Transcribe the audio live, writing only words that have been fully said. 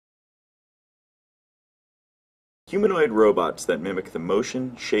Humanoid robots that mimic the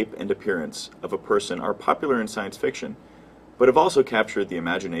motion, shape, and appearance of a person are popular in science fiction, but have also captured the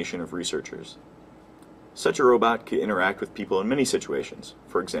imagination of researchers. Such a robot could interact with people in many situations,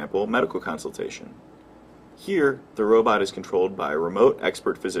 for example, medical consultation. Here, the robot is controlled by a remote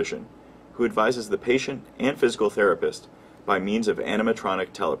expert physician who advises the patient and physical therapist by means of animatronic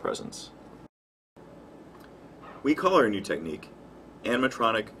telepresence. We call our new technique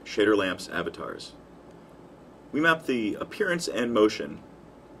animatronic shader lamps avatars. We map the appearance and motion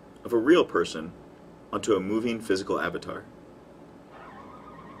of a real person onto a moving physical avatar,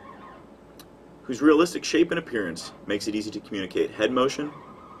 whose realistic shape and appearance makes it easy to communicate head motion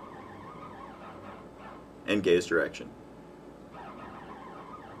and gaze direction.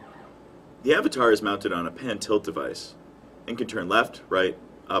 The avatar is mounted on a pan tilt device and can turn left, right,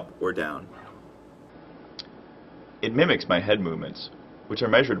 up, or down. It mimics my head movements, which are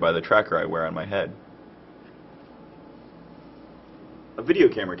measured by the tracker I wear on my head. A video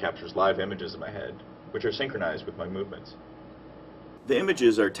camera captures live images of my head, which are synchronized with my movements. The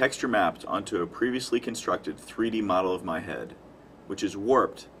images are texture mapped onto a previously constructed 3D model of my head, which is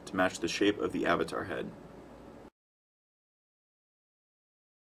warped to match the shape of the avatar head.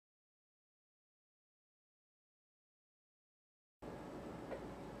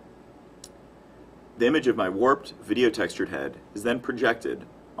 The image of my warped, video-textured head is then projected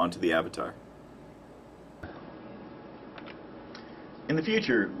onto the avatar. In the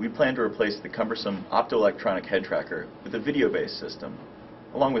future, we plan to replace the cumbersome optoelectronic head tracker with a video-based system,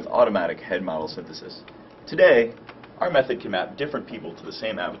 along with automatic head model synthesis. Today, our method can map different people to the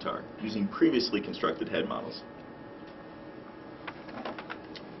same avatar using previously constructed head models.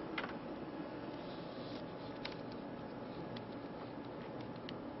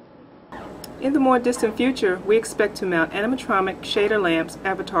 In the more distant future, we expect to mount animatronic shader lamps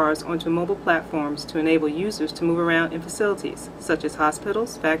avatars onto mobile platforms to enable users to move around in facilities, such as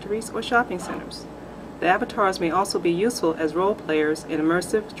hospitals, factories, or shopping centers. The avatars may also be useful as role players in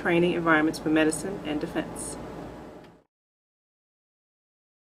immersive training environments for medicine and defense.